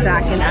tourism is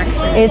back in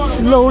action? It's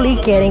slowly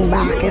getting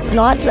back. It's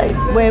not like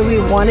where we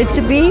wanted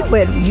to be,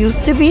 where it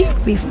used to be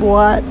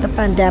before the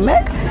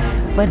pandemic,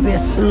 but we're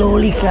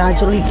slowly,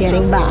 gradually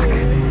getting back.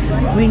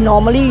 We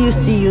normally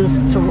used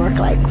to work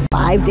like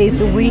 5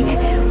 days a week.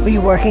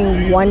 We're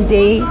working 1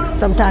 day,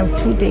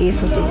 sometimes 2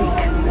 days of the week.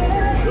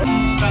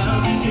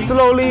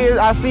 Slowly,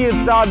 I see it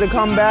start to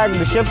come back.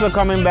 The ships are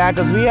coming back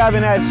because we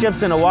haven't had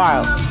ships in a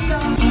while.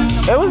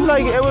 It was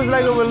like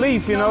a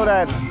relief, you know,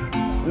 that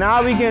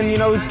now we can,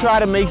 try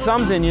to make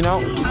something,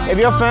 If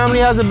your family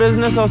has a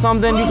business or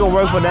something, you can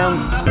work for them.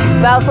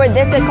 Well, for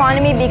this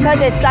economy,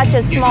 because it's such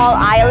a small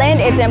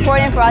island, it's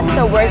important for us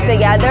to work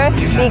together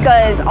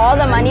because all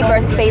the money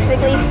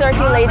basically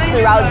circulates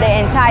throughout the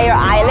entire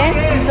island.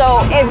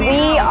 So if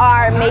we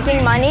are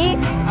making money,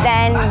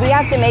 then we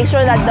have to make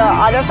sure that the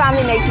other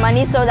family makes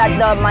money so that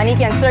the money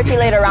can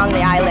circulate around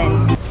the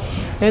island.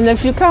 And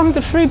if you come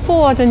to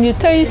Freeport and you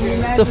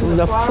taste the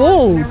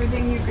food,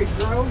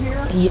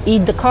 you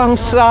eat the conch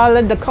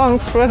salad, the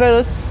conch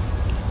fritters,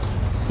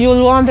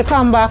 you'll want to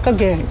come back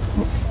again.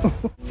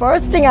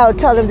 First thing I would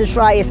tell them to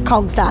try is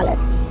conch salad.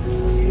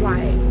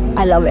 Why?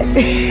 I love it.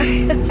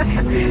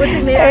 What's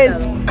it made out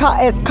of?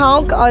 It's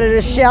conch out of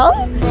the shell,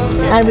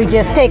 and we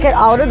just take it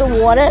out of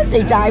the water,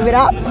 they dive it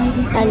up,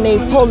 and they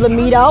pull the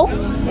meat out,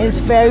 and it's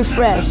very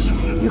fresh.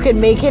 You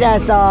can make it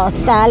as a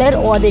salad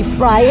or they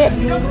fry it.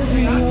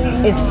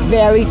 It's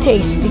very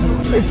tasty.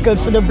 It's good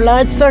for the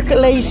blood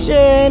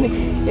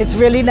circulation. It's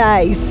really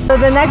nice. So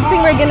the next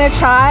thing we're gonna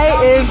try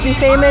is the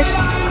famous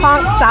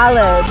conch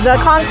salad. The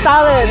conch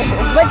salad.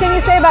 What can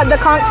you say about the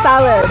conch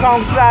salad?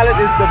 Conch salad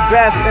is the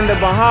best in the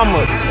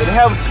Bahamas. It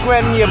helps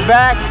strengthen your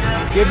back,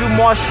 give you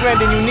more strength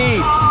than you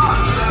need.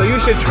 So you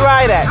should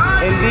try that,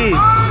 indeed.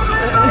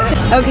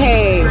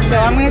 Okay, so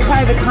I'm gonna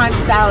try the conch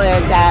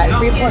salad that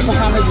Freeport,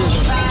 Bahamas is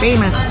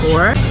famous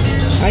for.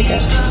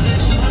 Okay.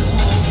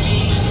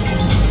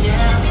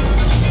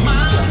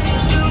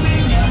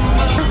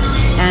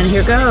 And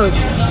here goes.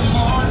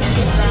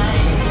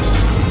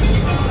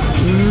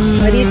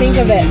 What do you think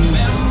of it?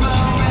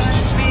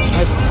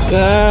 It's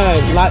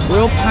good.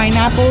 Real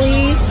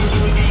pineapple-y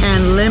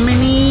and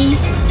lemony,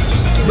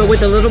 but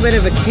with a little bit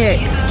of a kick.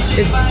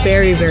 It's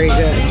very, very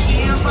good.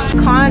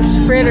 Conch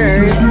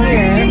fritters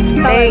here.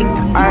 They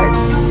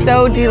are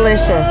so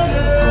delicious.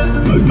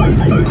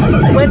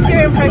 What's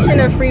your impression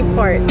of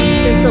Freeport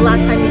since the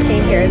last time you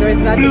came here? There was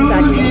nothing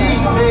exactly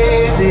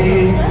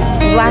that.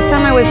 Last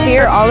time I was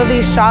here, all of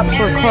these shops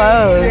were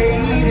closed,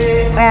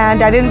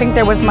 and I didn't think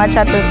there was much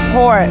at this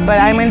port,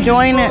 but I'm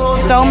enjoying it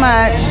so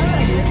much.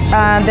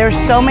 There's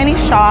so many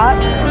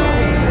shops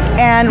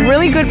and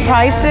really good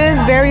prices,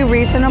 very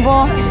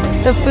reasonable.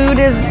 The food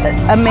is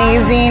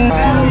amazing.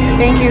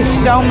 Thank you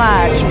so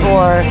much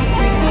for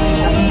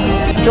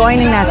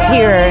joining us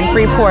here in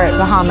Freeport,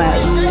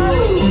 Bahamas.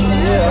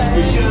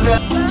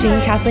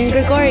 Jean Kathleen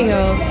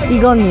Gregorio,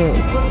 Eagle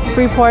News,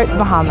 Freeport,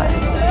 Bahamas.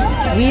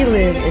 We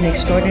live in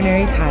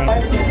extraordinary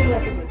times.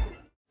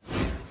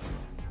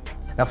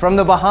 Now from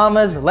the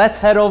Bahamas, let's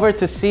head over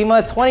to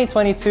SEMA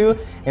 2022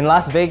 in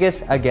Las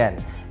Vegas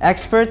again.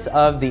 Experts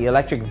of the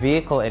electric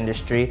vehicle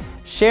industry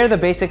share the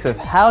basics of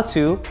how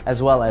to,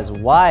 as well as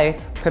why,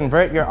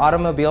 convert your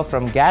automobile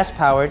from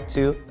gas-powered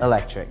to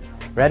electric.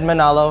 Red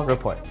Manalo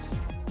reports.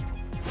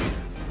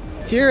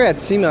 Here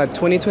at SEMA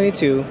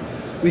 2022,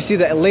 we see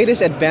the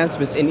latest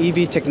advancements in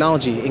EV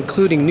technology,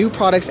 including new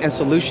products and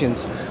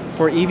solutions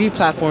for EV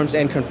platforms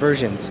and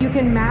conversions. You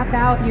can map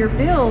out your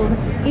build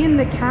in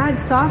the CAD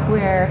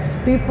software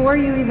before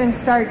you even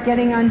start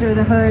getting under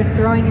the hood,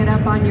 throwing it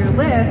up on your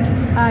lift.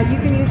 You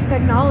can use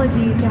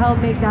technology to help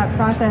make that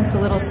process a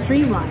little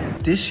streamlined.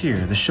 This year,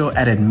 the show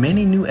added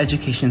many new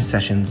education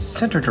sessions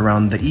centered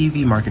around the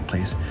EV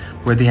marketplace,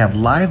 where they have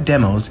live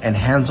demos and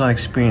hands-on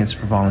experience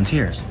for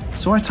volunteers.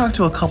 So I talked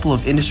to a couple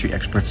of industry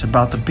experts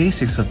about the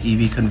basics of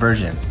EV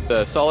conversion.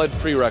 The solid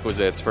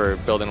prerequisites for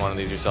building one of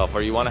these yourself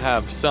are you want to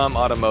have some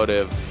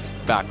automotive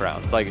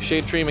background, like a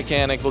shade tree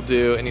mechanic will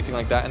do, anything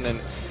like that, and then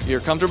you're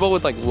comfortable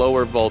with like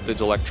lower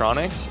voltage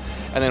electronics,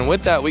 and then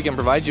with that we can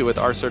provide you with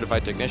our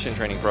certified technician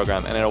training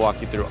program, and it'll walk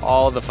you through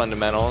all the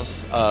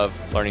fundamentals of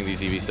learning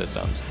these EV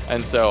systems.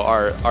 And so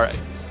our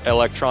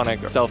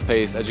electronic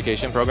self-paced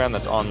education program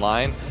that's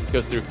online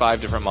goes through 5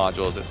 different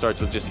modules. It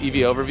starts with just EV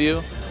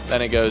overview,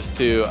 then it goes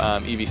to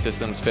EV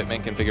systems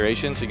fitment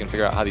configuration, so you can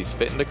figure out how these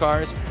fit into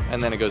cars,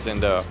 and then it goes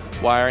into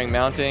wiring,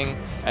 mounting,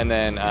 and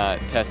then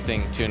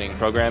testing, tuning,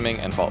 programming,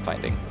 and fault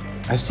finding.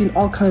 I've seen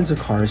all kinds of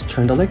cars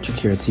turned electric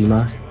here at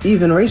SEMA,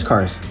 even race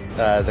cars.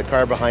 The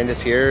car behind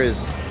us here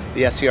is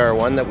the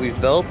SCR1 that we've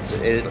built.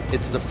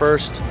 It's the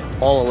first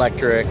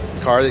all-electric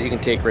car that you can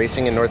take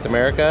racing in North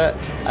America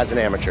as an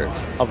amateur.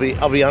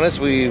 I'll be honest,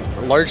 we've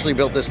largely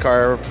built this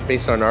car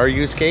based on our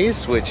use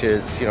case, which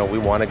is, we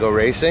want to go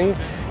racing.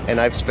 And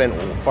I've spent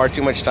far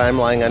too much time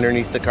lying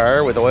underneath the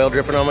car with oil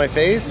dripping on my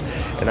face,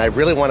 and I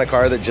really want a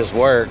car that just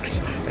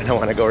works and I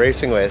want to go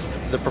racing with.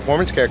 The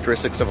performance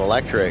characteristics of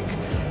electric,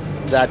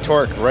 that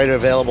torque right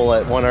available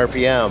at 1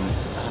 RPM,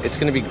 it's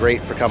going to be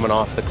great for coming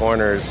off the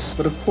corners.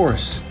 But of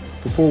course,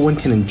 before one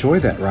can enjoy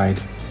that ride,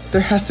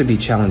 there has to be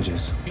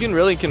challenges. You can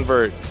really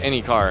convert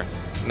any car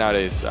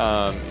nowadays.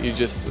 You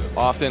just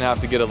often have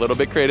to get a little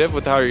bit creative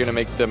with how you're going to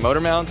make the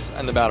motor mounts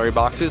and the battery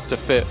boxes to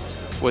fit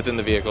within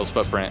the vehicle's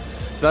footprint.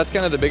 So that's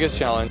kind of the biggest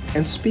challenge.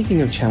 And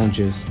speaking of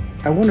challenges,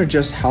 I wonder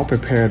just how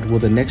prepared will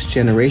the next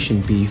generation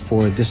be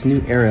for this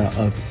new era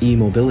of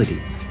e-mobility?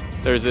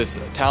 There's this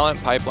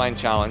talent pipeline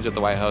challenge that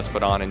the White House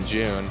put on in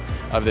June,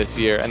 of this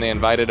year, and they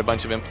invited a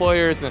bunch of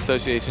employers and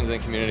associations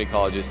and community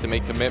colleges to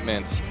make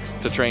commitments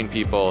to train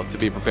people to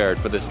be prepared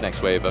for this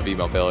next wave of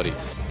e-mobility.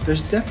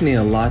 There's definitely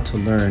a lot to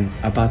learn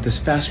about this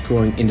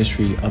fast-growing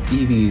industry of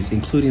EVs,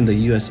 including the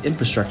U.S.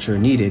 infrastructure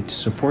needed to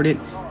support it,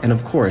 and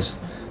of course,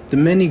 the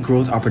many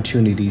growth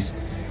opportunities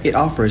it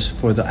offers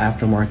for the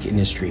aftermarket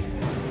industry.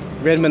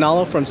 Red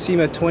Manalo from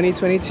SEMA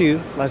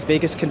 2022, Las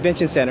Vegas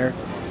Convention Center,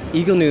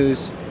 Eagle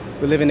News.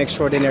 We live in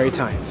extraordinary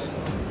times.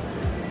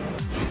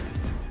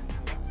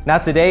 Now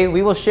today,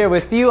 we will share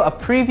with you a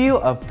preview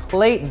of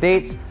Plate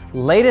Date's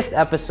latest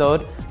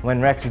episode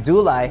when Rex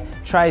Dulai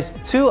tries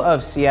 2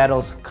 of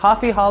Seattle's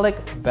Coffeeholic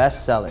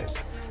bestsellers.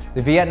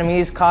 The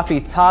Vietnamese coffee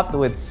topped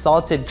with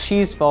salted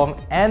cheese foam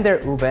and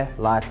their ube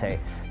latte.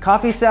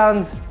 Coffee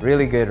sounds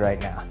really good right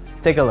now.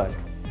 Take a look.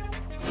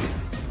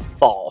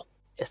 Fall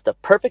is the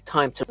perfect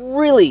time to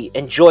really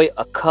enjoy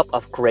a cup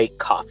of great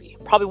coffee.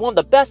 Probably one of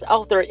the best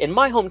out there in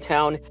my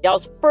hometown,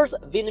 Seattle's first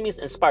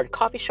Vietnamese-inspired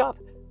coffee shop,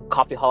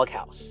 Coffeeholic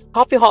House.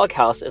 Coffeeholic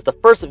House is the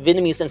first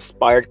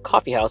Vietnamese-inspired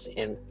coffee house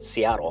in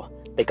Seattle.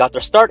 They got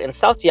their start in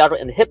South Seattle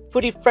in the hip,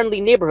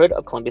 foodie-friendly neighborhood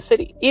of Columbia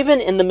City.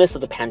 Even in the midst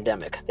of the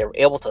pandemic, they were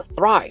able to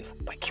thrive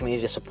by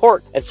community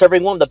support and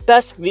serving one of the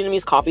best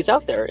Vietnamese coffees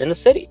out there in the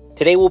city.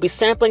 Today we'll be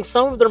sampling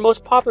some of their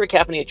most popular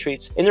caffeinated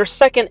treats in their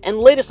second and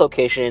latest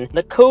location,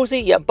 the cozy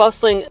yet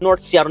bustling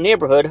North Seattle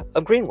neighborhood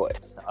of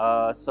Greenwood.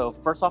 So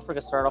first off, we're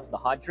gonna start off with the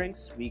hot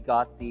drinks. We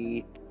got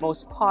the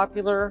most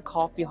popular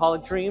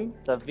Coffeeholic Dream.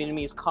 It's a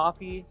Vietnamese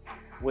coffee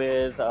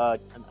with a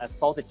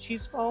salted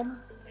cheese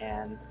foam.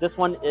 And this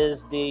one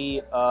is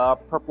the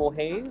Purple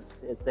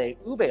Haze. It's a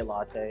ube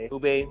latte.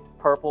 Ube,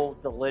 purple,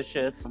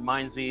 delicious.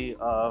 Reminds me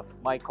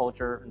of my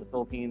culture in the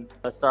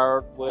Philippines. Let's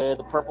start with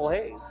the Purple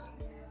Haze.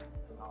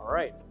 All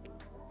right.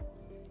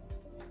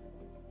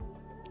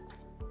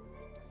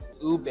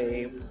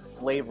 Ube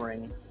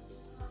flavoring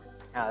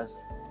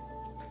has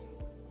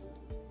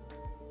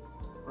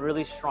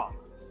really strong,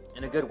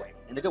 in a good way,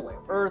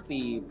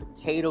 Earthy,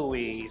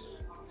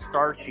 potatoey,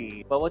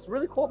 starchy. But what's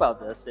really cool about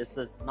this is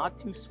it's not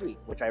too sweet,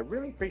 which I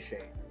really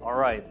appreciate. All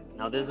right,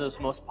 now this is his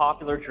most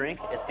popular drink.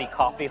 It's the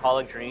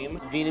Coffeeholic Dream.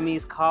 It's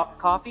Vietnamese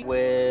coffee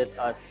with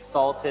a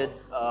salted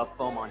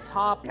foam on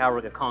top. How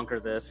we're gonna conquer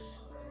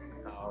this.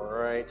 All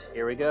right,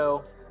 here we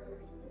go.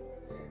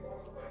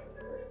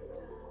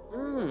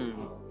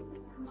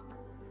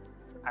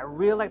 I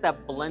really like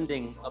that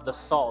blending of the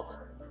salt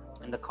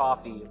and the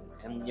coffee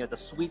and the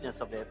sweetness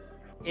of it.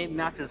 It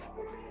matches,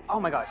 oh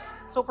my gosh,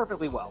 so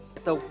perfectly well.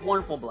 It's a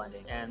wonderful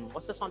blending. And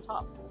what's this on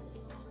top?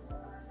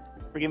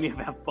 Forgive me if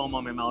I have foam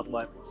on my mouth,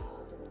 but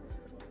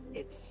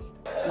it's,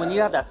 when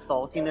you have that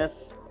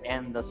saltiness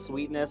and the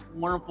sweetness,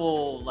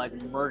 wonderful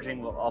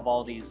merging of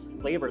all these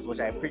flavors, which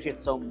I appreciate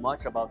so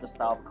much about this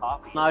style of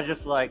coffee. Not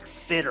just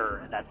bitter,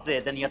 and that's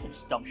it. Then you have to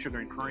just dump sugar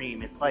and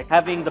cream. It's like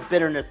having the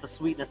bitterness, the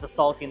sweetness, the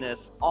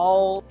saltiness,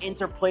 all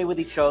interplay with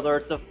each other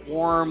to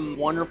form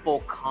wonderful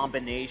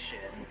combination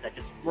that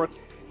just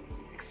works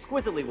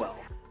exquisitely well.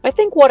 I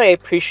think what I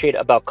appreciate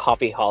about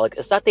Coffeeholic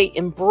is that they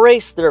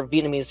embrace their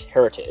Vietnamese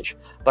heritage,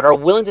 but are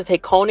willing to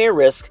take culinary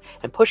risks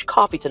and push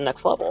coffee to the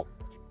next level.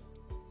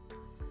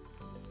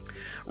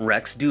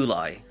 Rex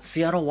Dulai,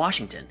 Seattle,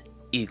 Washington,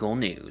 Eagle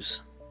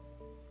News.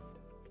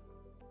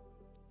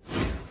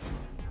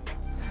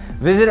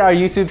 Visit our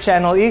YouTube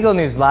channel Eagle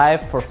News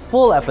Live for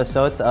full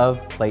episodes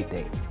of Plate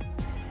Date.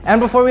 And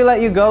before we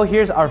let you go,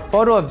 here's our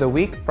photo of the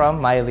week from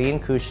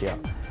Mylene Cuscio.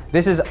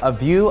 This is a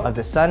view of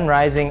the sun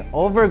rising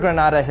over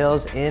Granada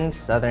Hills in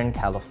Southern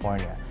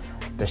California.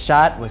 The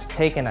shot was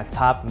taken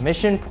atop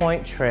Mission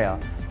Point Trail.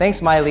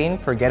 Thanks,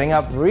 Mylene, for getting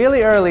up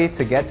really early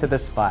to get to the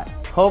spot.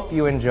 Hope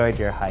you enjoyed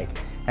your hike.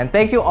 And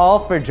thank you all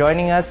for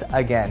joining us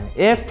again.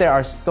 If there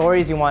are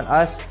stories you want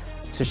us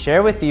to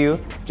share with you,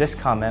 just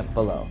comment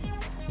below.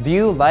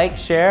 View, like,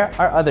 share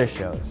our other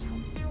shows.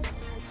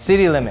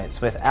 City Limits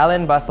with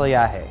Alan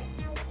Basalyahe.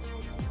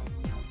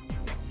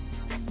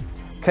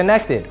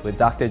 Connected with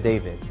Dr.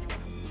 David.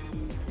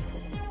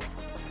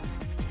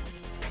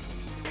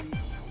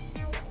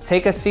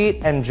 Take a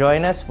seat and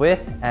join us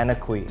with Anna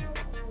Kui.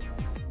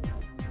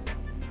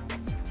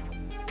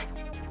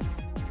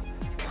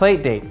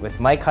 Plate Date with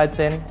Mike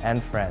Hudson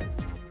and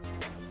friends.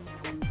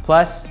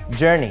 Plus,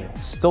 Journey,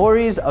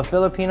 Stories of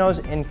Filipinos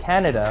in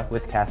Canada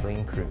with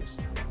Kathleen Cruz.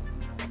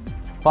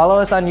 Follow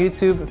us on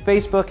YouTube,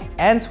 Facebook,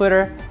 and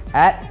Twitter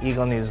at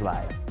Eagle News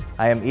Live.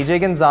 I am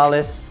EJ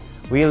Gonzalez.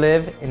 We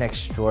live in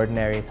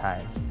extraordinary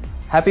times.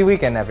 Happy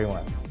weekend,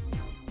 everyone.